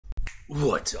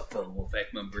What's up, fellow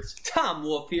Wolfpack members? Tom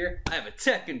Wolf here. I have a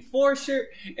Tekken 4 shirt,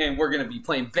 and we're going to be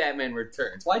playing Batman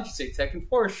Returns. Why'd you say Tekken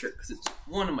 4 shirt? Because it's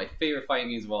one of my favorite fighting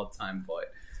games of all time, but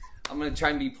I'm going to try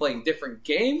and be playing different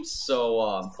games, so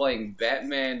I'm playing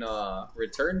Batman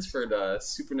Returns for the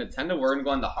Super Nintendo. We're going to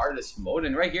go on the hardest mode,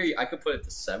 and right here, I could put it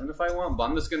to 7 if I want, but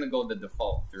I'm just going to go the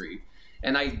default 3.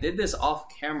 And I did this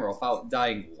off camera without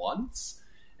dying once,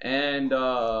 and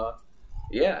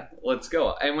yeah, let's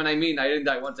go. And when I mean I didn't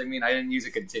die once, I mean I didn't use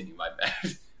a continue, my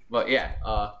bad. But yeah,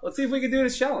 let's see if we can do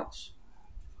this challenge.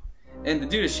 And to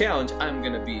do this challenge, I'm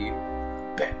gonna be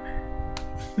Batman.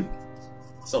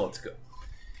 So let's go.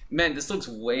 Man, this looks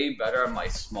way better on my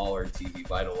smaller TV,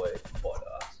 by the way. But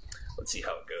let's see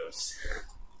how it goes.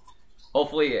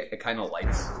 Hopefully it kind of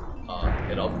lights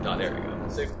it up. Oh, there we go.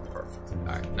 See? Perfect.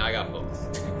 Alright, now I got focus.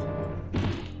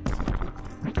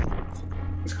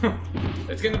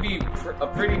 It's gonna be a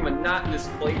pretty monotonous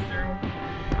playthrough.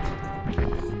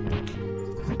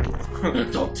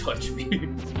 Don't touch me.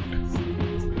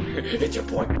 It's your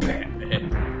boy Batman.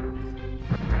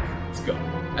 Let's go.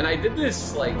 And I did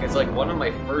this as one of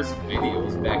my first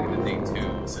videos back in the day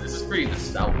too. So this is pretty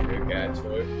nostalgic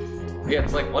actually. Yeah,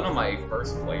 it's like one of my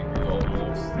first playthroughs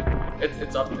almost.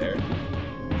 It's up there.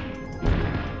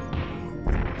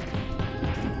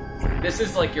 This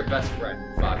is like your best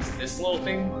friend, Fox. This little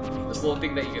thing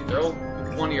that you can throw,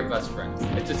 one of your best friends.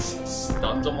 It just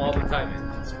stuns them all the time,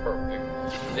 and it's perfect.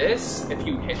 This, if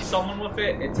you hit someone with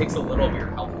it, it takes a little of your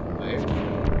health away.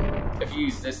 If you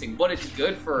use this thing, but it's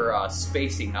good for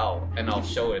spacing out, and I'll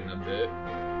show it in a bit.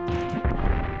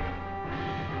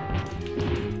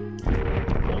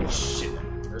 Oh shit!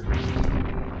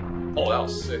 Oh, that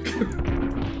was sick.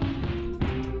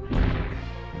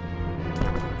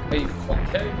 Hey,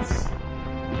 fuckheads.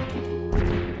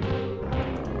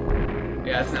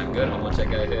 Yeah, that's not good how much I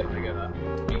gotta hit. I gotta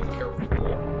be careful.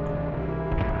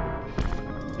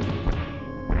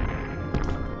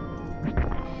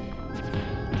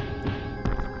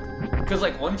 Because,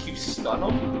 once you stun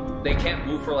them, they can't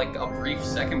move for, a brief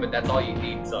second, but that's all you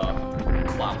need to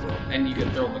clobber them. And you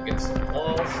can throw them against the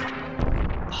walls.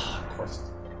 Oh, of course.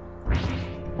 I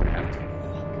have to.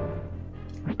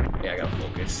 Yeah, I gotta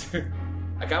focus.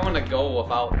 I kinda wanna go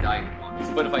without dying once,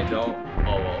 but if I don't,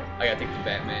 oh well. I gotta take the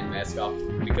Batman mask off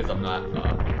because I'm not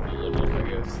little, I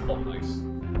guess. Oh, nice.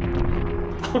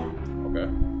 Okay.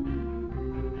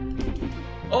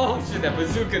 Oh shit, that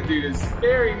bazooka dude is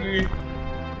scaring me.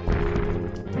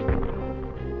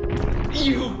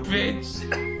 You bitch!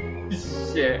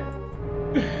 Shit.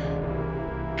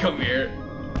 Come here,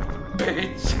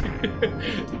 bitch.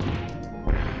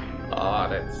 Aw,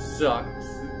 that sucks.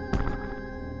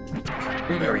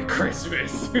 Merry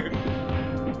Christmas! Okay.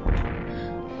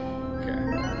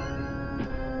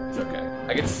 It's okay.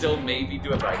 I can still maybe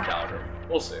do it, but I doubt it.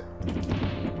 We'll see.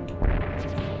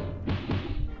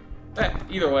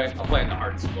 Either way, I'll play in the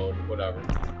hardest mode, whatever.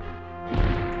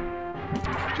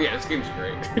 Yeah, this game's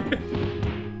great.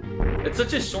 It's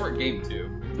such a short game, too.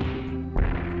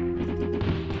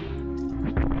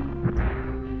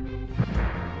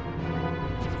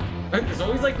 There's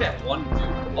always that one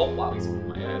dude. Oh wow, he's on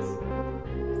my ass.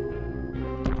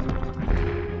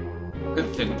 The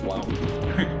thin clown.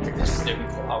 Take this thin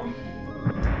clown.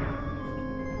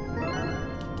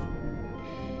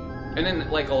 And then,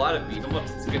 a lot of beat 'em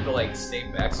ups, it's good to, stay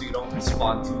back so you don't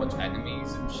spawn too much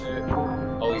enemies and shit.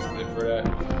 Always good for that.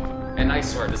 And I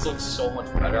swear, this looks so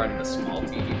much better on the small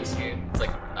TV, this game. It's,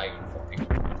 not even funny.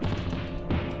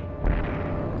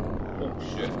 Oh,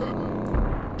 shit.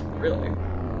 Really?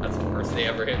 That's the first they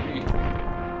ever hit me.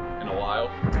 In a while.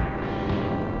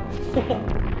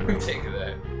 Take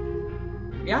that.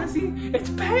 Yazzie, it's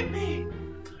Batman!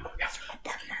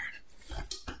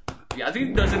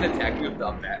 Yazzie doesn't attack me with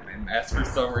the Batman mask for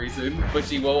some reason, but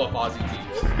she will with Ozzy T.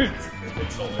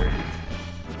 It's hilarious.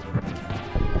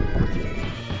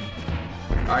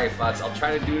 Alright, Fox, I'll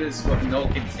try to do this with no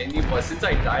continue, but since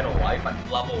I died a life, I'm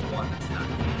level 1. It's not.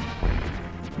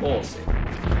 We'll see.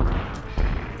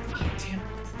 Oh, damn it.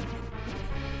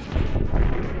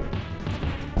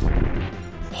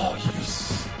 Oh,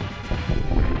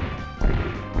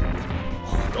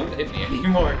 oh, don't hit me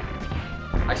anymore.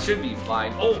 I should be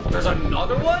fine. Oh, there's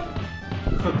another one?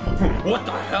 What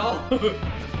the hell?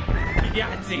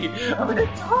 Yazzie, I'm gonna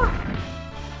die.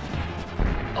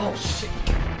 Oh shit,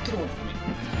 get away from me.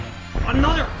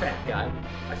 Another fat guy.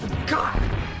 I forgot.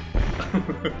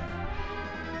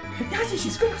 Yazzie,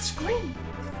 she's gonna scream.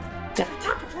 To the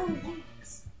top of her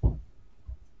lungs.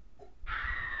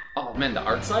 Oh man, the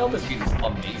art style of this game is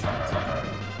amazing.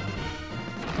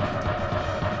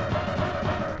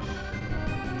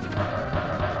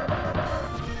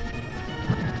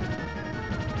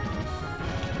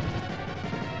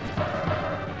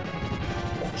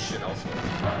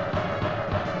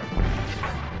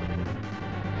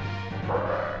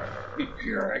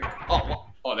 Here I go. Oh,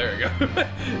 well, oh, there we go.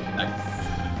 Nice.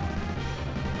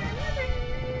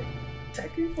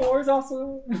 Tekken 4 is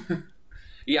awesome.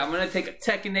 Yeah, I'm gonna take a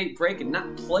Tekken 8 break and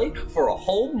not play for a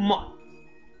whole month.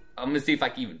 I'm gonna see if I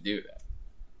can even do that.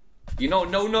 You know,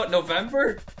 no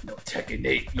November? No Tekken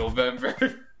 8 November.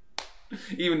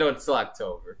 Even though it's still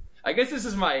October. I guess this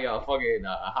is my fucking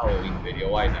Halloween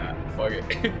video. Why not? Fuck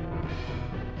it.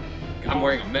 I'm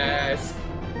wearing a mask.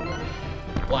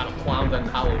 A lot of clowns on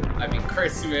Halloween. I mean,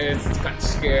 Christmas. It's kind of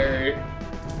scary.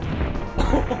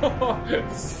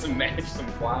 Smash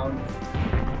some clowns.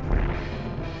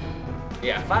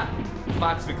 Yeah,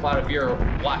 Fox McCloud, if you're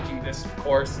watching this, of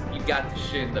course, you got the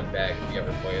shit in the bag if you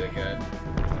ever play it again.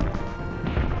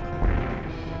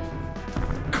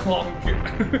 Clunk.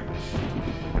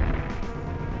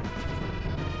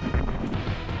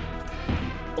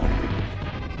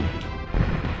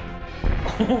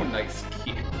 Oh, nice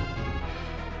kick.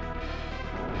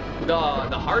 The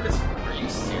hardest, are you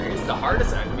serious? The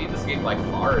hardest enemy in this game by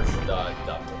far is the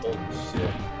holy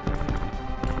shit.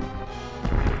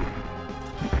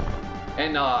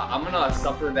 And I'm gonna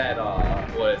suffer that,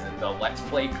 what is it, the Let's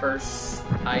Play curse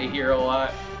I hear a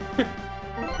lot.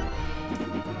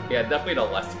 Yeah, definitely the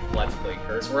Let's Play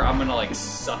curse, where I'm gonna like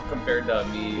suck compared to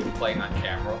me playing on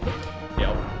camera.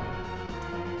 Yep.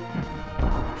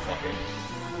 Fuck it.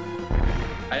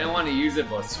 I don't want to use it,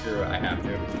 but screw it, I have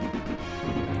to.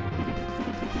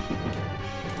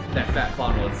 That fat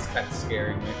clown was kind of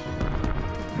scaring me.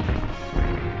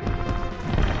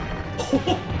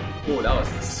 Oh, that was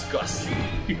disgusting.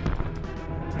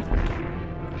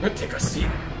 Take a seat,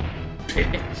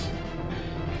 bitch.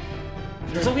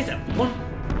 There's always that one.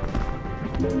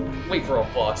 Wait for a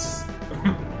bus.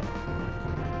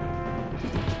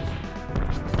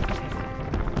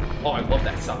 Oh, I love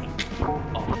that sound.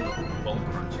 Oh, bone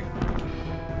crunching.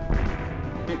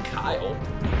 Kyle.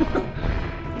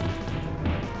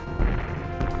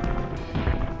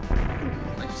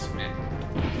 Nice, man.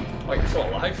 Oh, you're still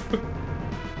alive?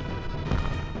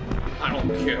 I don't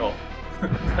kill.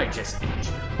 I just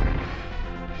injure.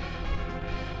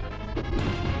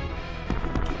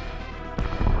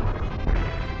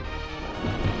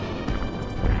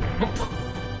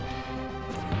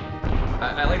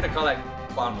 I like to call that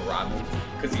clown Ronald,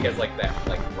 because he has like that,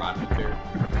 like, Ronald hair.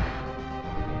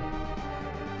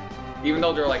 Even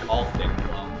though they're like all thin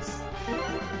clowns.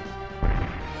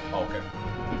 Oh, okay.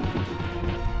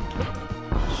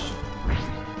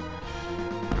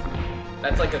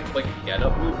 That's like a quick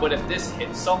get-up move, but if this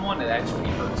hits someone, it actually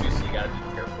hurts you, so you gotta be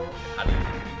careful. How do you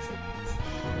use it?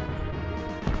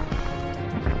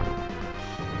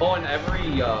 Oh, and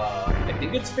every, I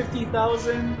think it's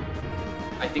 50,000?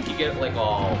 I think you get like a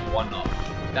 1-up.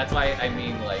 That's why I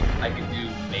mean, like, I could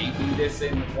do maybe this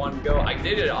in one go. I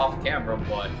did it off camera,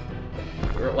 but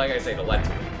like I say, the Let's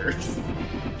Play curse.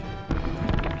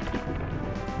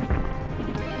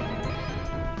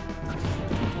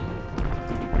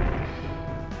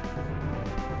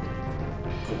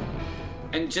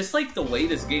 And just like the way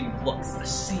this game looks, the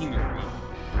scenery.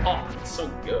 Oh, it's so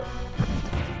good.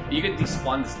 You can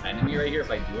despawn this enemy right here if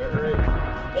I do it right.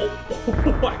 Oh,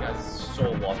 I got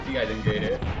so lucky I didn't get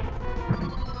hit.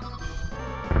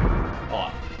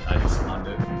 Oh, I despawned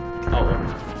it. Oh, well.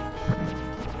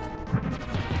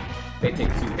 They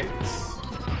take 2 hits.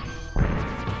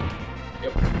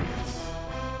 Yep, 2 hits.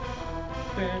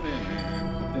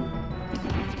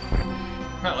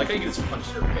 I like how you can just punch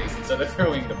your face instead of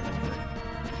throwing the boomerang.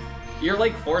 You're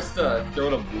like forced to throw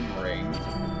the boomerang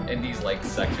in these like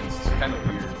sections. It's kind of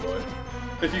weird, but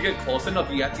if you get close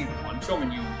enough, you actually punch them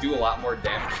and you do a lot more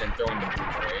damage than throwing the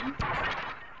boomerang.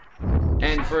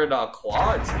 And for the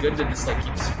claw, it's good to just like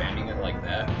keep spamming it like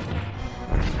that.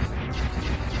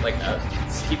 Like that.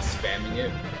 Just keep spamming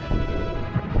it.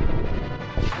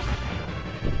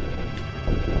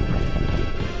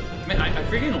 Man, I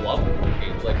freaking love older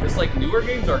games like this. Like, newer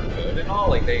games are good and all,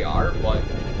 like they are, but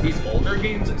these older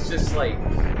games, it's just like,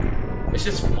 it's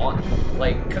just fun.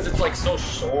 Like, cause it's like so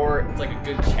short, it's like a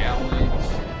good challenge.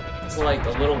 It's like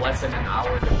a little less than an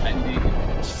hour depending.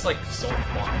 It's just like so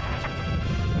fun.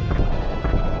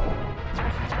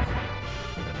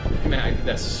 Man, I did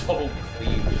that so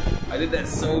clean. I did that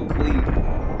so clean.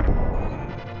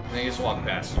 And I just walked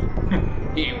past him.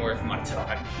 He ain't worth my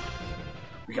time.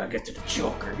 We gotta get to the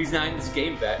Joker. He's not in this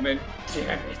game, Batman.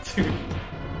 Damn it.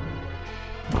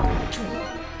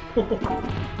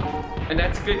 And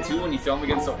that's good too when you throw them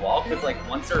against the wall, because like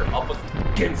once they're up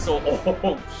against the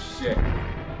oh shit.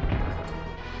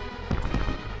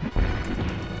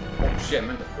 Oh shit, I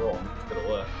meant to throw him to the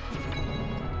left.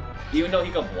 Even though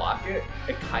he can block it,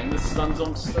 it kinda stuns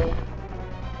him still.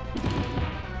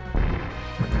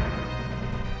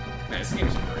 this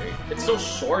game's great. It's so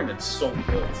short and it's so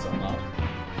good somehow.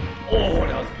 Oh,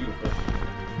 that was beautiful.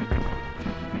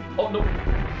 Oh, no.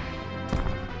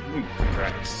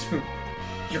 Congrats.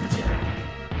 You're dead.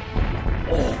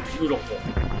 Oh, beautiful.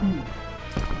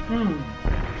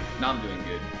 Now I'm doing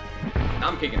good. Now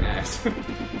I'm kicking ass.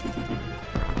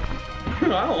 I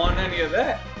don't want any of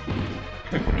that.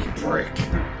 You brick.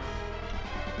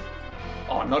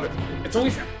 Oh, another. It's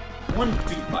always one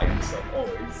dude by himself,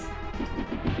 always.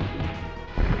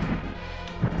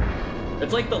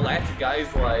 It's like the last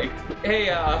guy's like,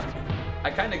 hey,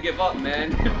 I kind of give up,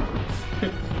 man.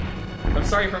 I'm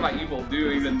sorry for my evil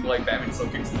doings, and like Batman still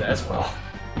kicks his ass. Well,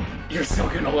 you're still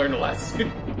gonna learn a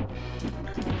lesson.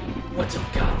 What's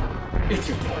up, Gotham? It's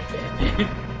your boy, Batman.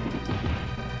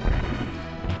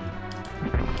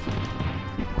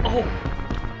 Oh!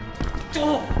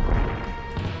 Oh!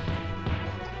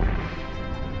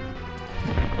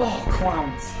 Oh,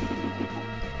 clowns!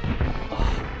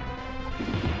 Oh,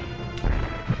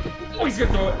 oh he's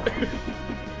gonna throw it!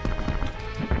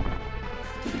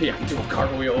 Yeah, do a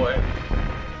cartwheel away.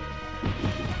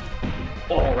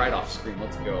 Oh, right off screen,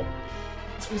 let's go.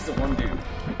 It's always the one dude.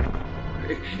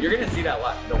 You're gonna see that a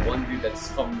lot. The one dude that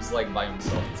just comes like by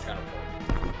himself. It's kind of funny.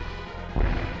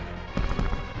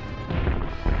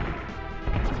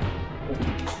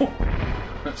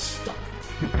 I'm stuck.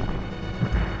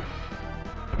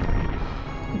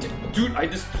 Dude, I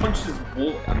just punched his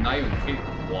bullet. I'm not even kidding.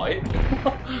 What?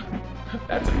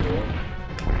 That's a new one.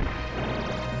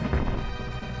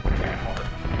 That hard.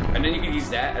 And then you can use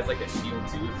that as like a shield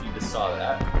too if you just saw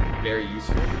that. Very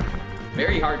useful.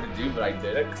 Very hard to do, but I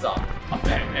did it because I'm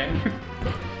Batman.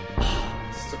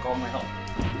 Just took all my health.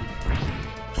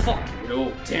 Fuck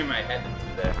no. Damn, I had to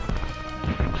do that.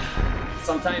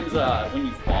 Sometimes when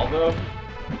you fall though,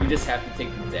 you just have to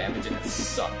take the damage and it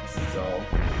sucks. So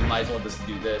you might as well just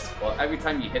do this. Well, every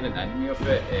time you hit an enemy with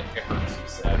it, it hurts you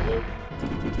sadly.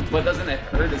 But doesn't it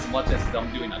hurt as much as them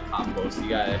doing a combo, so you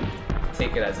gotta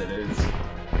take it as it is.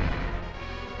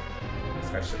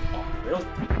 Especially, oh, really?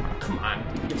 Come on,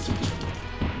 give some.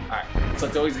 Alright, so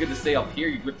it's always good to stay up here.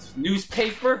 You get this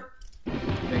newspaper,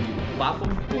 then you bop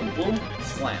them, boom, boom,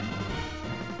 slam.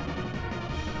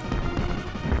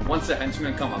 Once the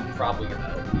henchmen come, I'm probably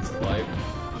gonna lose a life.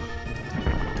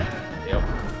 Yep.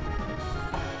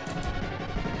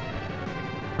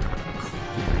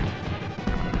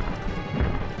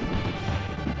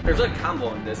 There's a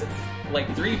combo in this. It's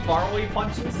like 3 faraway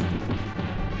punches,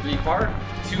 3 far,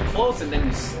 2 close, and then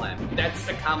you slam. That's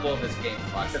the combo of this game,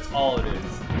 Fox. That's all it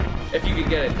is. If you can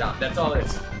get it down, that's all it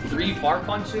is. 3 far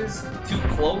punches, 2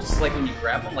 close, like when you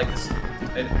grab them, like this.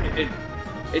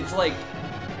 It's like,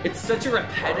 it's such a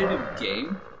repetitive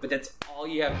game, but that's all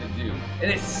you have to do.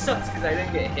 And it sucks because I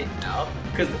didn't get hit now,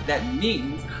 because that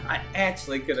means I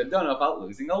actually could have done it without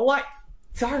losing a life.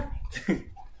 Darn it.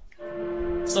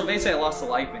 So basically I lost a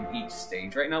life in each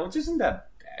stage right now, which isn't that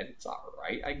bad. It's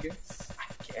alright, I guess.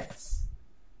 Yeah,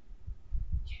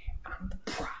 I'm the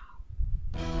pro.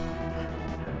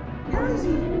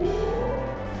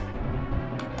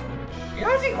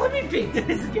 Yazzie, let me beat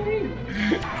this game!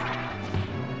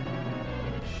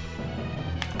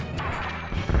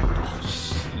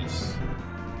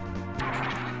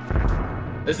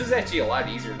 This is actually a lot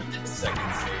easier than the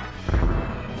second stage.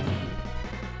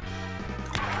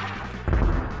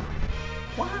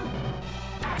 Wow.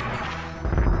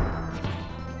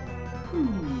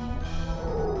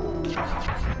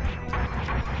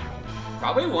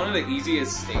 Probably one of the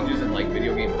easiest stages in like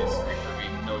video game history for me,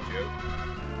 no joke.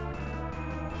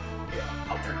 Yeah,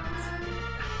 I'll turn this.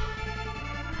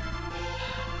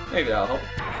 Maybe that'll help.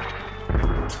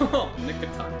 Oh, nick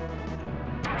of time.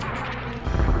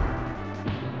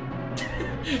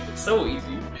 It's so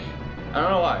easy. I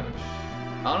don't know why.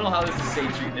 I don't know how this is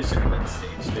stage 3. This should have been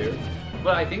stage 2.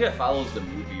 But I think it follows the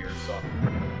movie or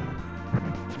something.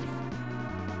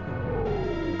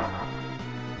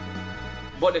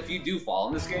 But if you do fall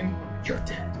in this game, you're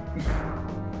dead.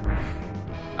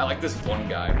 I like this one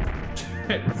guy.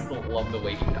 I just love the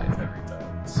way he dies every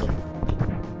time. It's so fun.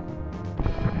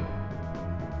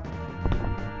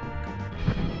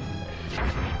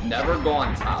 Never go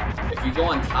on top. If you go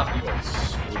on top, you are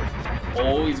screwed.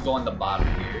 Always go on the bottom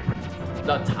here.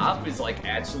 The top is like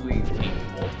actually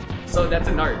painful. So that's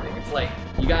another thing. It's like,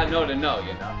 you gotta know to know,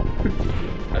 you know?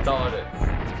 That's all it is.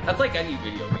 That's like any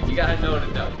video game. You gotta know to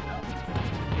know, you know?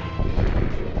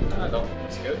 No,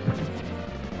 it's good.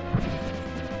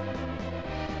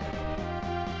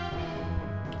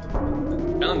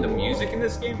 And the music in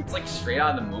this game, it's like straight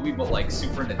out of the movie, but like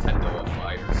Super Nintendo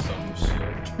applied or some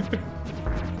shit.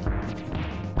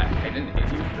 I didn't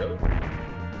hit you, really?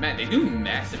 Man, they do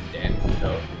massive damage,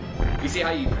 though. You see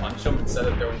how you punch them instead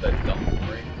of throwing that dumb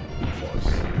boomerang? Of course.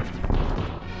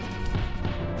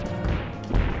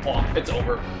 Oh, it's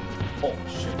over. Oh,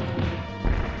 shit.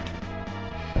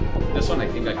 This one I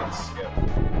think I can skip.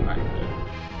 Alright,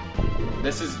 good.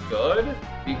 This is good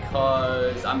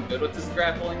because I'm good with this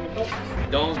grappling hook.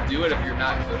 Don't do it if you're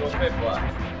not good with it, but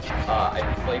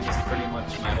I've played this pretty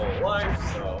much my whole life,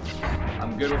 so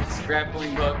I'm good with this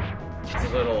grappling hook. It's a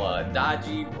little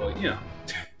dodgy, but you know.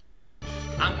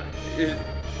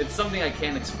 It's something I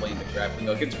can't explain, the grappling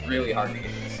hook. It's really hard to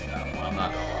get used to that one, I'm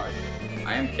not gonna lie.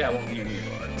 I am Catwoman, you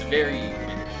are. It's very easy.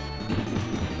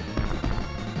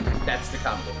 That's the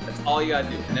combo. That's all you gotta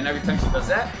do. And then every time she does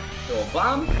that, throw a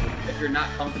bomb. If you're not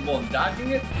comfortable in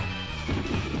dodging it,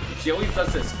 she always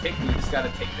does this kick and you just gotta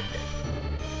take the kick.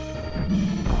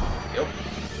 Yep.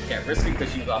 Can't risk it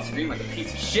because she was off screen like a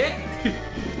piece of shit.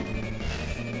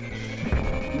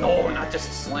 No, not just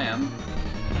a slam.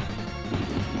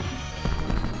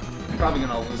 I'm probably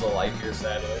gonna lose a life here,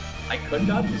 sadly. I could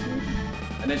dodge this move,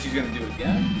 and then she's gonna do it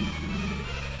again.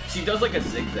 She does like a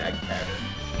zigzag pattern.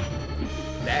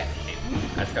 That hit me.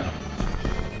 That's kind of...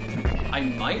 I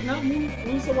might not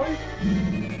lose a life.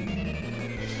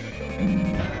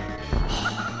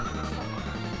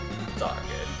 It's all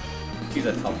good. She's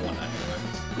a tough one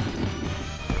anyways.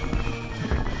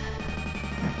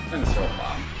 I'm gonna throw a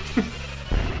bomb.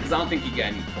 Because I don't think you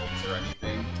get any points or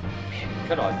anything. Man, you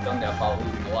could have done that while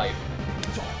losing a life.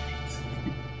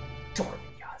 Darn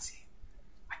it, Yazi.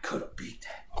 I could have beat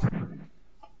that.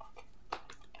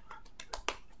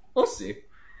 We'll see.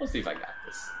 We'll see if I got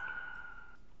this.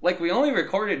 Like, we only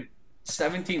recorded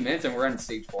 17 minutes and we're on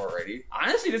stage 4 already.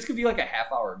 Honestly, this could be like a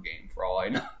half-hour game for all I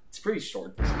know. It's pretty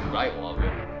short, this game, but I love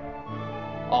it.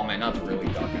 Oh man, not really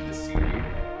dark at this TV.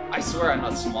 I swear on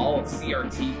a small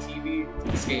CRT TV,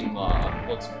 this game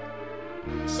looks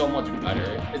so much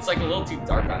better. It's like a little too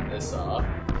dark on this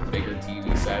bigger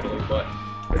TV, sadly, but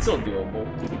it's still doable.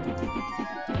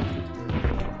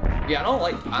 Yeah, I don't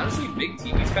like, honestly, big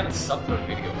TVs kind of suck for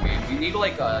video games. You need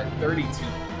like a 32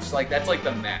 inch, like that's like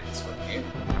the max for me.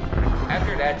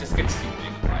 After that, just gets too big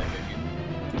in my opinion.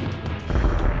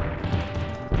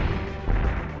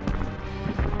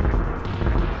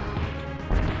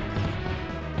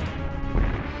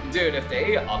 Dude, if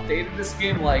they updated this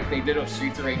game like they did with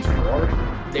Streets of Rage 4,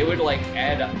 they would like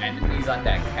add enemies on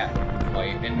that Catwoman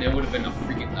fight, and it would have been a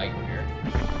freaking nightmare.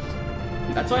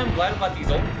 That's why I'm glad about these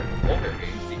older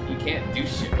games. You can't do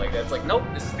shit like that. It's like, nope,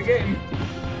 this is the game.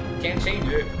 Can't change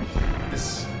it.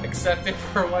 Just accept it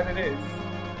for what it is.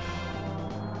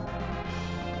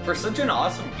 For such an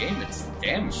awesome game, it's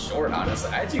damn short,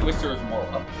 honestly. I actually wish there was more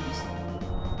levels.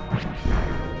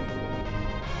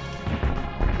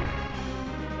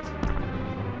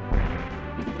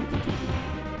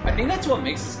 I think that's what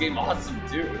makes this game awesome,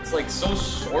 too. It's like so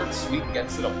short, sweet,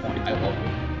 gets to the point. I love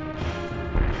it.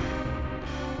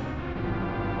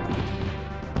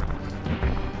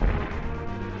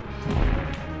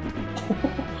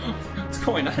 What's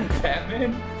going on,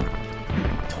 Batman?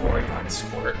 Don't worry about it,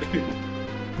 Squirt.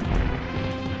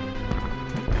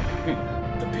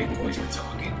 The big boys are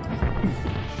talking.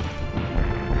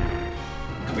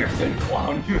 Come here, thin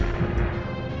clown.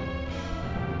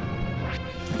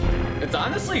 It's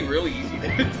honestly really easy to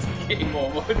do this game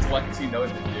almost once you know what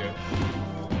to do.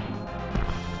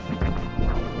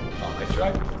 Oh, nice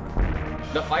try.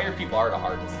 The fire people are the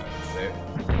hardest, I would say.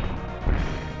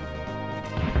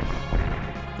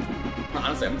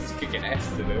 Honestly, I'm just kicking ass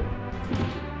to do.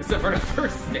 Except for the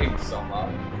first stage somehow.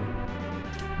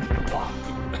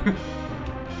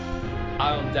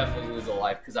 I'll definitely lose a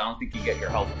life because I don't think you get your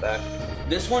health back.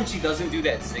 This one, she doesn't do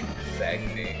that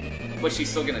zigzag thing, but she's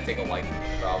still gonna take a life from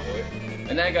me, probably.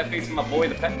 And then I got facing my boy,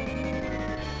 the Penguin.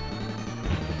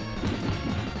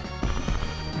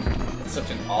 It's such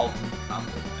an ultimate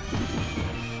compliment.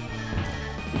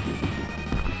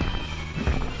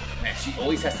 Man, she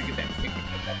always has to get that kick in.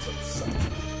 That's what sucks.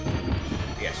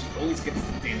 Yeah, she always gets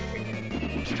the damn kick in.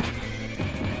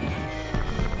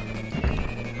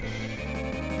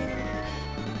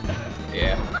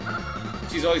 Yeah.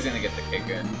 She's always gonna get the kick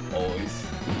in. Always.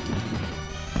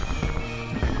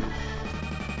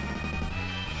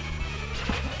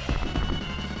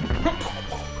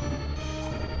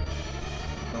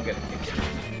 Don't get a kick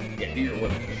in. Yeah, do your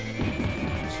whip.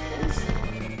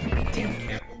 Damn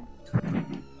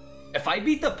Catwoman. If I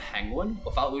beat the Penguin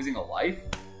without losing a life,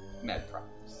 mad props.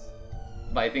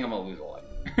 But I think I'm gonna lose a life.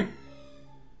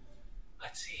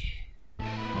 Let's see.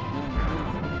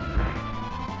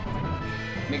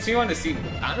 Makes me want to see.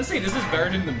 Honestly, this is better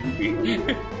than the movie.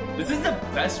 This is the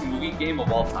best movie game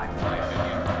of all time, in my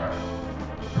opinion.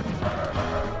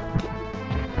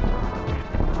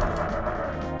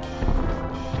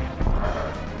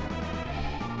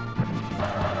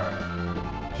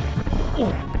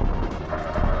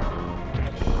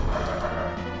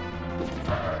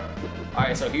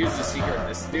 Alright, so here's the secret of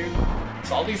this dude.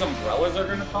 So all these umbrellas are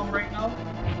gonna come right now.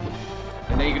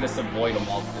 And then you can just avoid them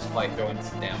all just by throwing this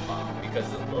damn bomb. Because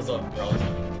those umbrellas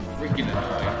are freaking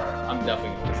annoying. I'm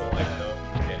definitely gonna lose a life though.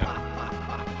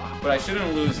 Yeah. But I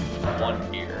shouldn't lose one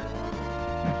here.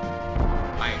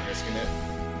 I ain't risking it.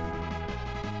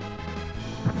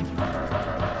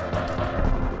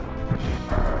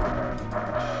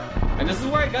 And this is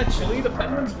where I got Chili the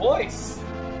Penguin's voice.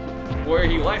 Where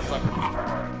he likes like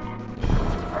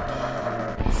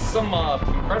some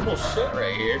incredible shit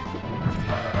right here.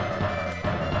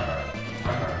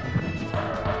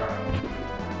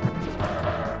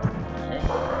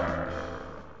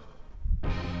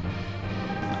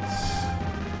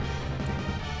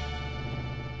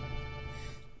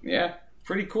 Yeah,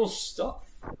 pretty cool stuff.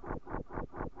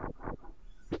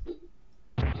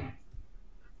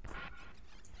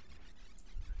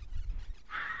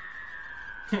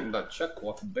 The chick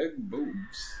with big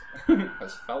boobs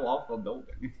has fell off a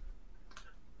building.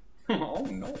 Oh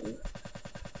no.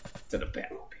 To the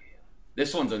battlefield.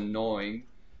 This one's annoying.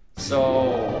 So,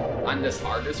 on this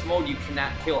hardest mode, you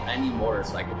cannot kill any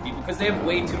motorcycle people because they have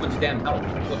way too much damn health.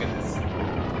 Look at this.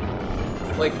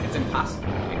 Like, it's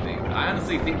impossible, I think. I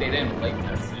honestly think they didn't play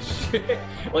test this shit.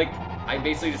 Like, I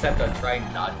basically just have to try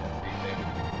and dodge everything.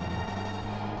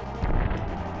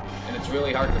 And it's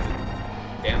really hard because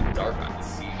it's damn dark on the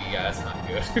CV. Yeah, that's not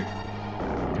good.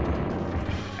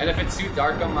 And if it's too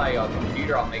dark on my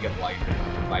computer, I'll make it lighter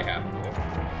if I have to.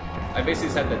 I basically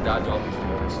just have to dodge all these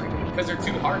motorcycles because they're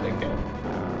too hard to kill.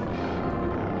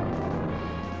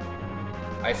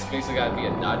 I basically gotta be a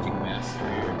dodging master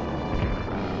here.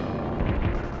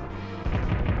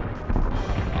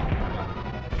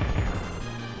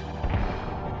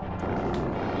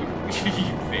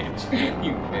 You bitch.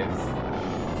 You miss.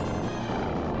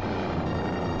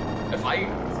 If I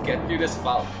get through this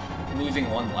without losing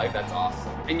one life, that's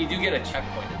awesome. And you do get a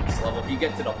checkpoint in this level if you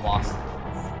get to the boss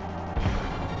levels.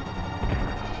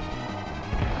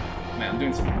 Man, I'm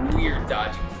doing some weird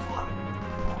dodging. Fuck.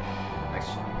 Nice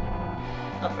shot.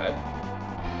 Not bad.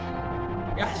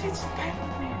 Yeah, it's bad,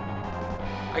 man.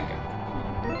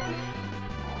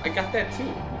 I got that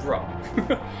too, bro.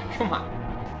 Come on.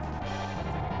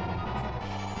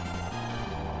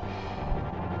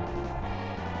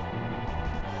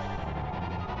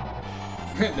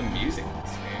 The music in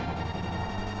this game.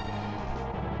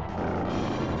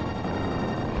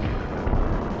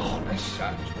 Oh, nice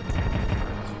shot.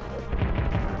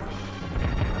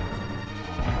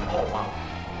 Oh, wow.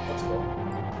 Let's go.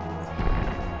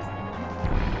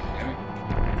 Damn it.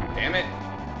 Damn it.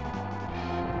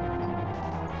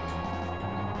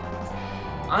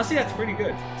 Honestly, that's pretty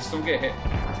good. Just don't get hit.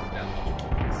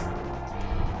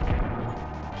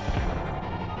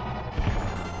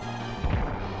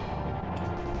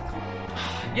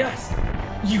 Yes!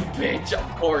 You bitch!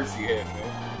 Of course you hit me.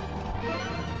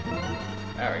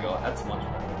 There we go. That's much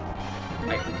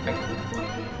better.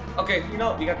 Okay, you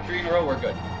know, we got 3 in a row. We're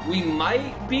good. We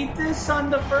might beat this on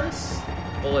the first,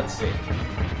 but let's see.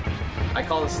 I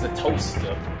call this the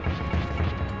toaster.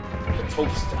 The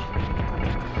toaster.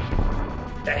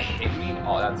 That hit me?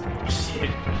 Oh, that's bullshit.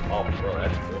 Oh, bro,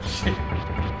 that's bullshit.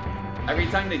 Every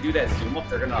time they do that zoom up,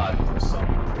 they're gonna do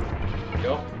something.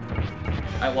 Yo.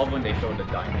 I love when they throw the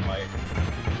dynamite.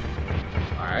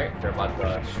 Alright, they're about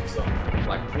to shoot some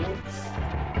black bullets.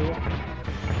 Cool.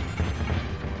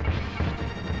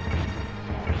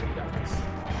 We got this.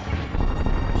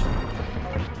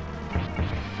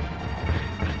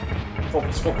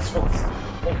 Focus, focus, focus.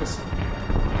 Focus.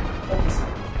 Focus.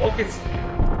 Focus.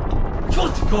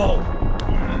 Let's go!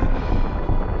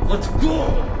 Let's go!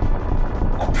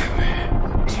 Okay, man.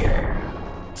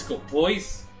 Yeah. Let's go, boys.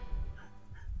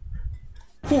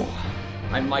 Whew.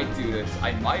 I might do this.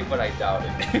 I might, but I doubt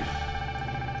it.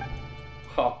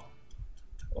 Oh.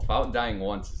 Without dying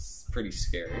once is pretty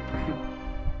scary.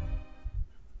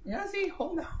 Yeah, see,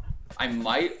 hold on. I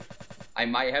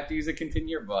might have to use a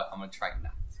continuer, but I'm gonna try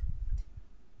not.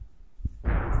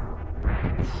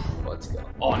 Let's go.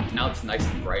 Oh, now it's nice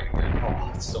and bright again.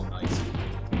 Oh, it's so nice.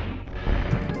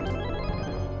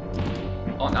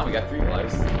 Oh, now we got 3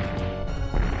 lives.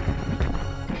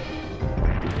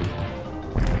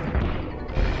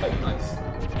 Oh, nice.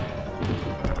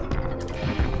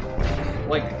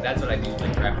 Like, that's what I mean,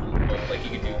 like, grappling hook. Like, you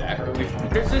can do that really.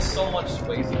 There's just so much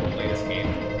ways you can play this game,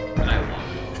 and I love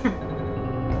it.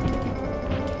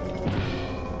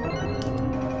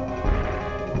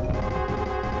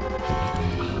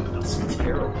 That's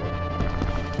terrible.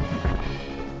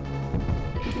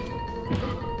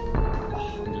 Oh,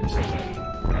 I'm doing so bad.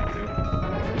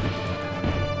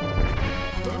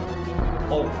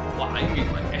 Oh, wow, I'm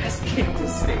getting my ass kicked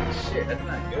this stage. Shit, that's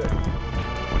not good.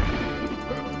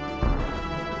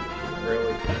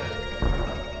 Really bad.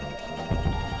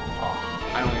 Oh,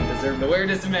 I don't even deserve to wear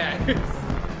this mask.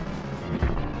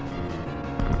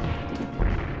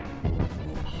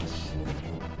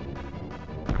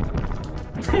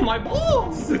 My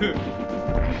balls!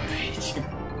 Bitch.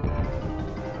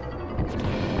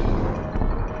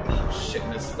 Oh shit,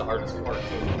 this is the hardest part too.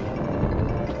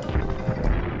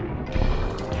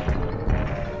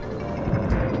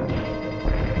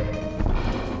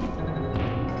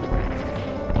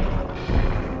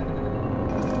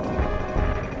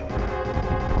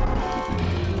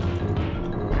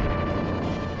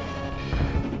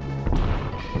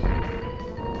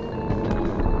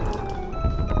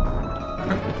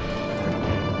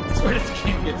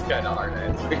 It's kind of hard to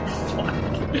answer.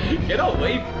 Get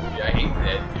away from me, I hate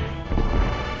that dude.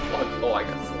 Fuck, oh, I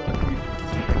got so lucky.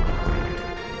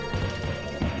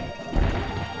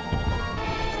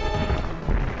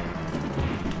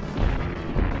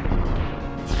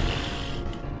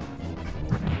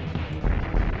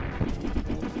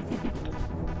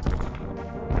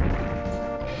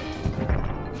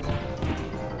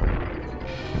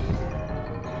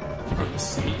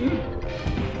 Satan?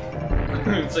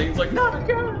 Satan's like, not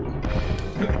again!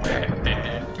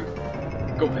 Batman!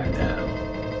 Go back down.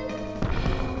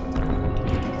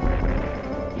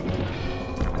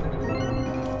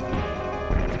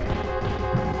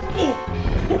 Oh!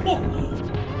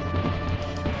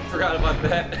 Forgot about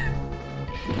that.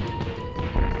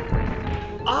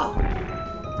 Ah!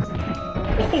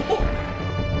 Oh!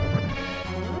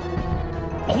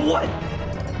 Oh, what?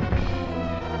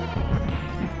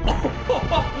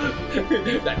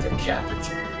 That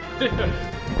decapitated.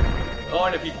 Oh,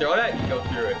 and if you throw that, you go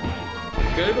through it.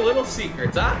 Good little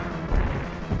secrets, huh?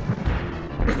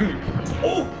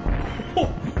 Oh! Oh!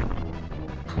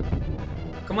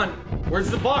 Come on, where's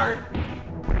the bar?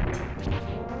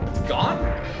 It's gone?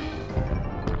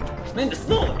 Man, this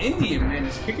little Indian man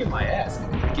is kicking my ass.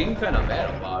 I'm getting kind of mad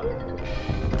about it.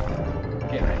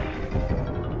 Get out of here.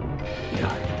 Get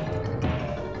out of here.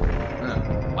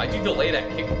 Why'd you delay that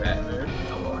kick, Batman?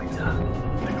 Don't worry, Tom.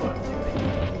 I know what I'm doing.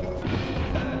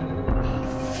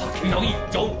 Fuck, no, you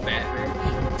don't, Batman.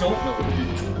 You don't know what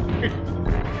you're doing.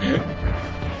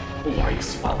 Why are you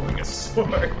swallowing a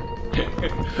sword?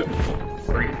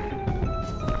 Freak.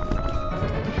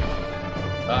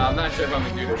 I'm not sure if I'm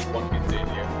gonna do this one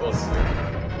continue. We'll see.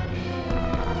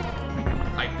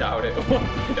 I doubt it.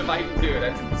 If I do it,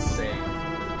 that's insane.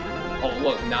 Oh,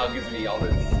 look, now it gives me all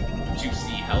this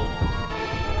juicy health.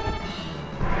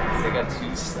 I got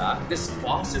 2 stock. This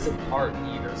boss isn't hard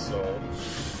either, so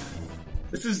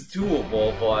this is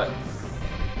doable, but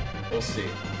we'll see.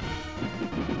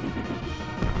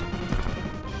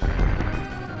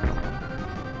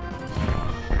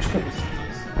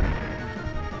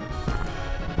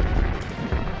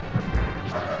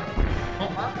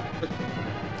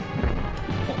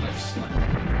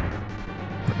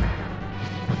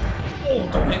 Oh,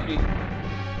 don't hit me.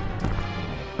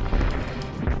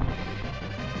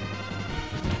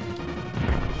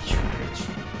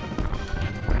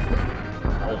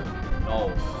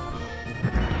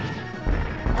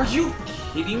 Are you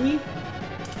kidding me? I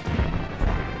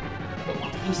don't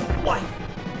want to lose a life.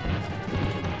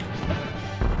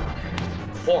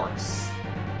 Of course.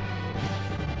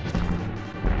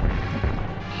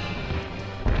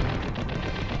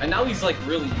 And now he's like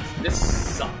really easy. This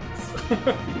sucks.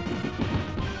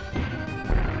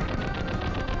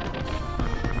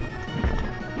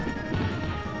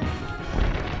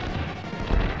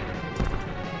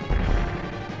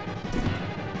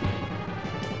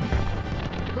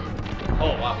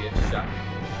 Oh wow, he had just shot me.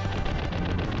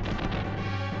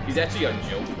 He's actually a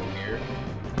joke here.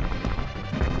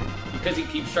 Because he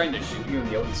keeps trying to shoot you and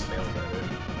he always fails at it.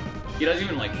 He doesn't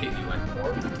even like hit you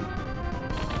anymore.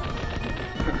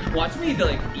 Watch me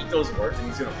like eat those words and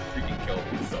he's gonna freaking kill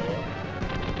me, so.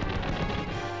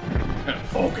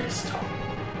 Focus, Tom.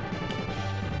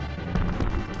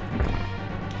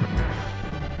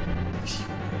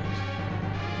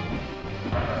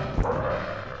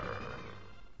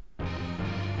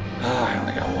 I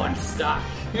only got 1 stock.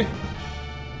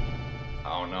 I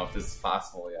don't know if this is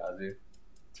possible, yeah, dude.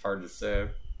 It's hard to say.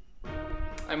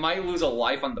 I might lose a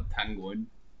life on the penguin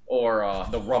or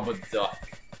the rubber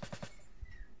duck.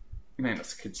 Man,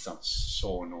 this kid sounds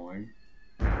so annoying.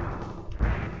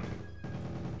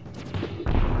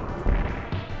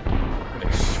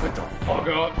 Like, shut the fuck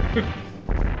up.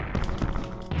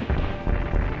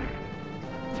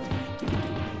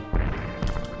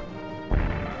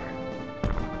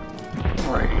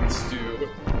 Brains, dude.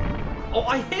 Oh,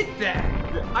 I hit that!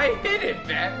 I hit it,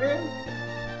 Batman!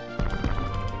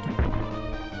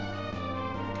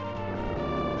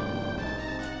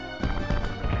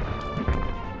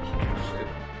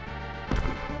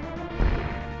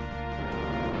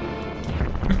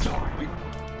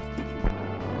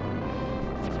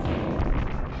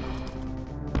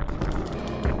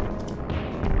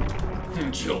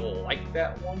 You'll like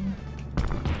that one?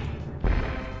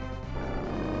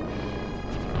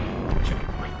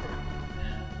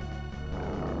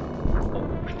 Oh,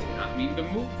 I did not mean to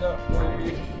move that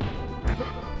way.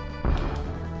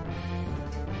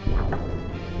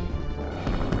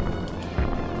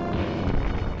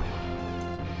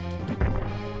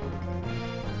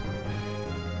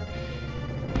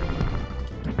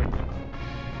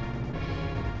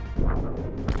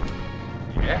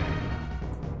 Yeah.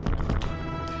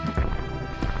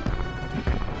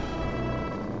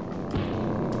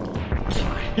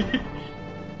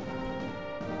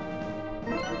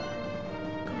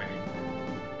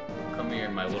 Come here,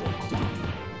 my little clown.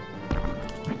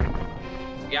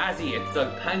 Yazzie, it's a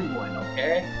penguin,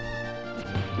 okay?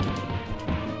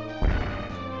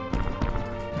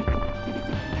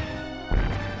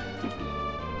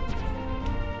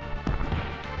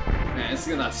 Man, it's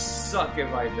gonna suck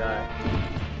if I die.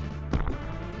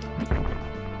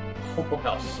 Oh,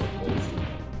 that was so close.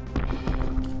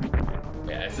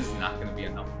 Yeah, this is not gonna be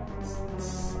enough points.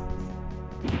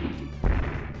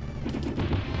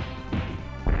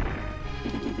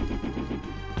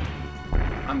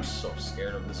 I'm so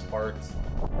scared of this part.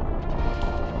 Oh,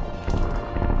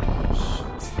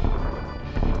 shit.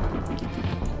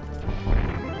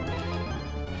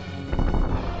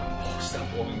 Oh,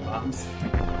 stop blowing bombs.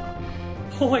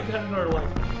 Oh, I got another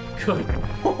life. Good.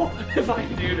 Oh, if I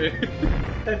do this,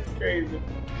 that's crazy.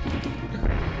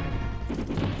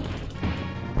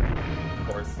 Of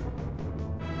course.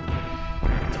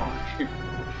 Die.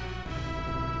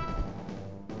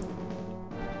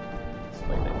 Let's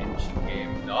play the inching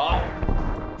game. No!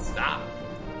 Stop!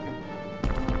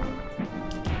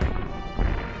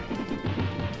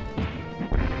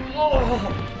 Oh!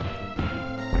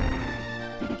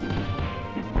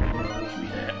 Give me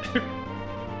that.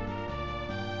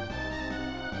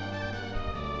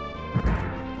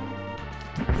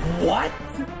 What?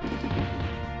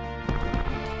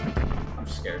 I'm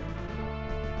scared.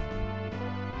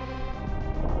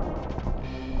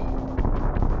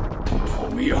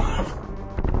 Pull me off.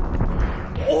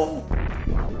 Oh!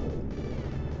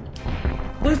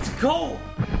 Let's go!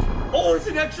 Oh, it's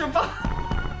an extra bomb!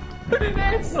 What an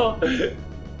asshole!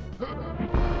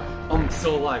 I'm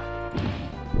still alive.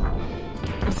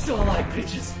 I'm still alive,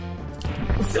 bitches!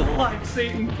 I'm still alive,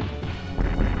 Satan!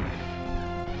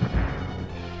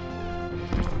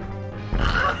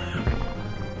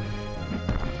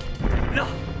 No!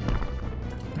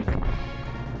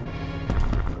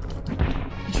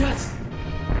 Yes!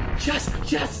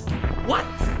 What?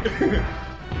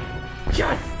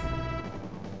 Yes!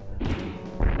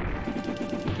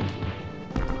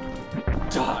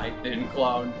 Die, thin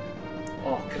clown.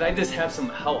 Oh, could I just have some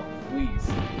help,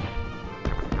 please?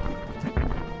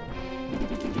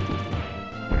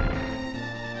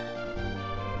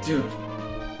 Dude,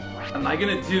 am I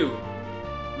gonna do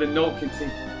the no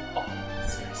continue? Oh,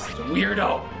 this guy's such a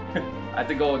weirdo. I have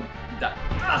to go and die.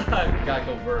 Gotta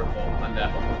go vertical on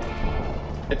that one.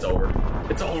 It's over.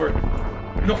 It's over.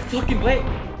 No fucking way.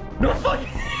 No fucking.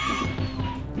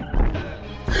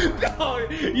 No,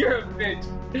 you're a bitch.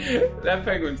 That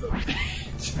penguin's a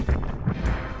bitch.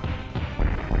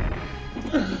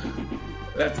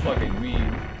 That's fucking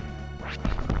mean.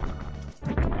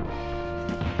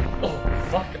 Oh,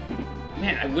 fuck.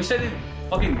 Man, I wish I didn't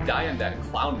fucking die on that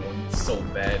clown one so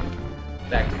bad.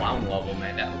 That clown level,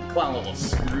 man. That clown level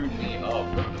screwed me up.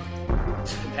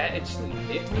 That actually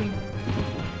hit me?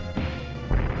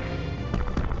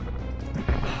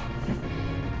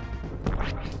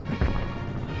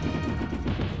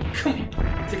 Come here.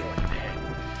 Take it like that.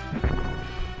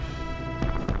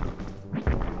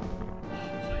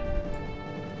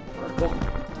 Vertical.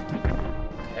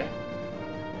 Okay.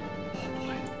 Oh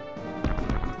boy.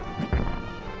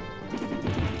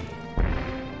 I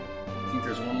think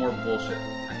there's one more bullshit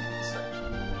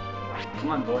section. Come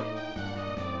on, boy.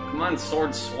 Come on,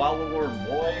 sword swallower,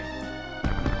 boy.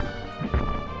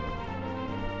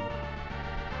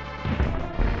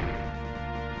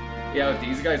 Yeah,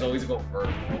 these guys always go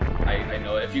vertical. I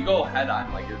know. If you go head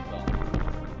on, like, you're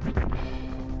done.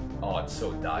 Oh, it's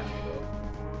so dodgy, though.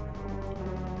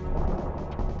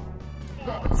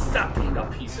 Oh, stop being a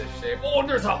piece of shit. Oh,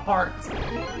 there's a heart.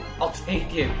 I'll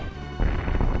take it.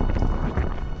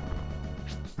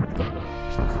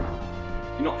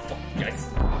 You know, fuck you guys.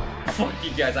 Fuck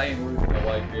you guys, I ain't losing the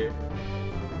life here.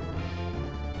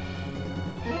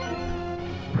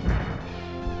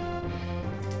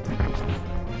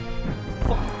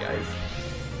 Fuck you guys.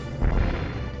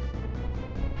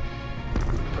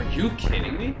 Are you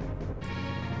kidding me?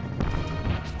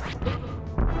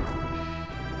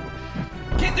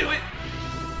 Can't do it!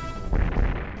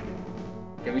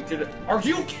 Get me to the... Are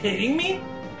you kidding me?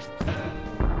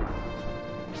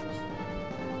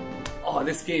 Oh,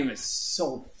 this game is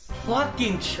so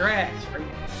fucking trash. Are you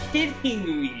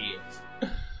kidding me?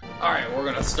 Alright, we're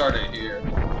gonna start it here.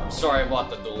 I'm sorry about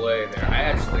the delay there. I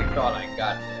actually thought I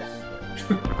got this.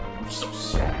 I'm so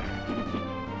sorry.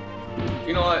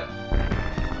 You know what?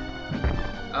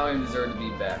 I don't even deserve to be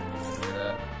back for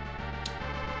that.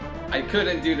 I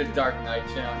couldn't do the Dark Knight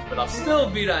challenge, but I'll still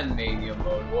beat on Mania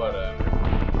mode,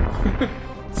 whatever.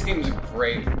 This game's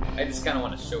great. I just kinda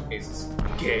wanna showcase this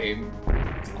game.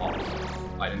 It's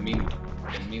awesome. I didn't mean to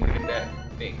get that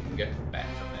thing. Get back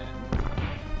to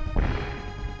that.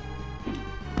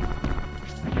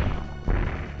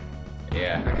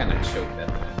 Yeah, I kinda choked at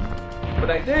that. But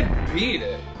I did beat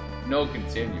it. No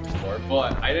continue for it,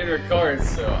 but I didn't record,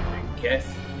 so I guess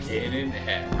it didn't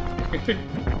happen.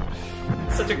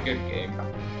 Such a good game.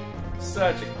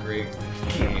 Such a great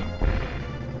game.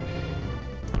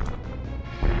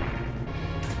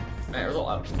 Man, there's a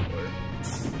lot of people there.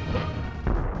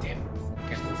 Damn it. I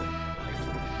can't lose it.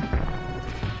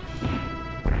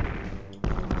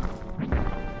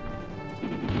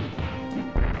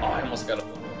 Oh, I almost got a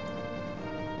blow.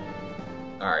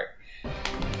 Alright.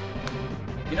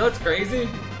 You know what's crazy?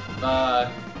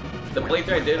 The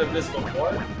playthrough I did of this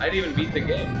before, I didn't even beat the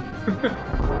game.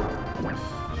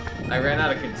 I ran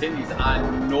out of continues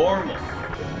on normal.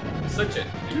 Such a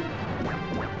dude.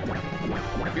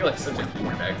 I feel like such a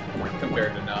douchebag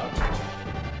compared to now.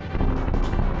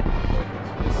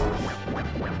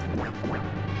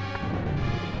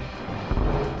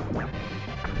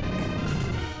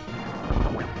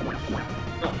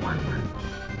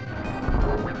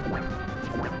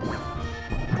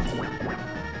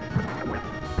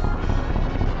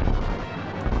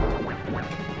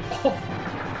 Oh,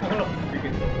 what a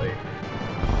freaking delay.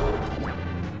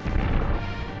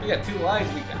 We got 2 lives,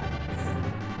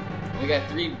 we got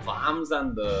 3 bombs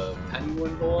on the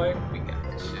penguin boy. We got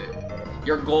this shit.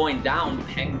 You're going down,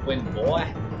 penguin boy.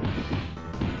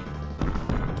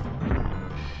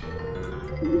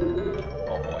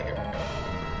 Oh boy, here we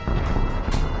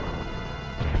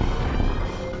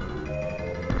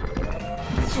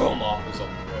go. Throw him off or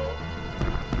something, bro.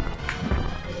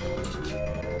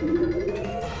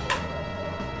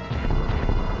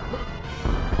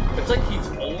 It's like he's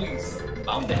always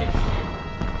bound to hit you.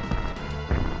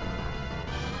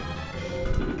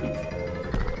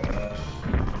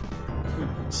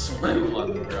 Slam him on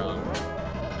the ground.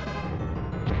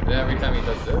 And every time he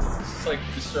does this, it's just like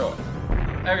destroy it.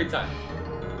 Every time.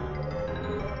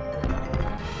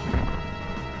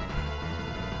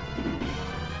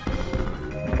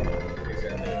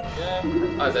 Yeah.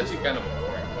 Oh, it's actually kind of a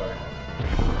boring part.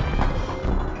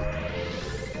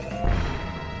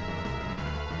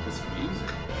 This music.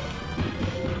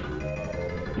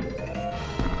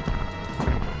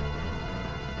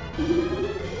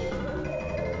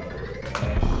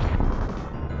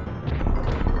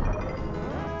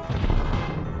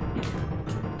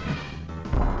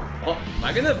 Oh, am I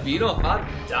gonna beat him without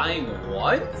dying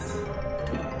once?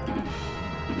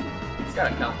 It's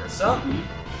gotta count for something.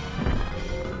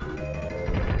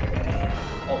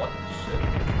 Oh, what the shit?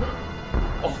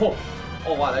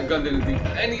 Oh wow, that gun didn't do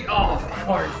any. Oh, of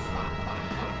course.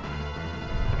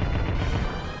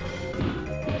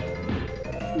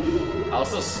 I was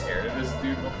so scared of this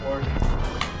dude before.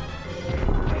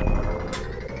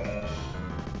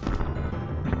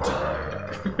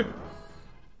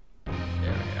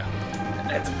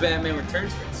 That's Batman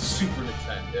Returns for Super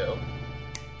Nintendo.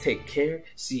 Take care,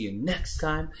 see you next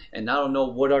time, and I don't know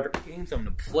what other games I'm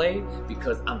gonna play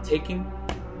because I'm taking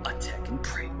a Tekken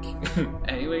break.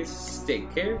 Anyways,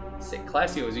 take care, stay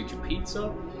classy, always eat your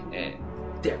pizza, and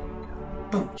there we go.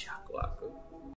 Boom, ciao.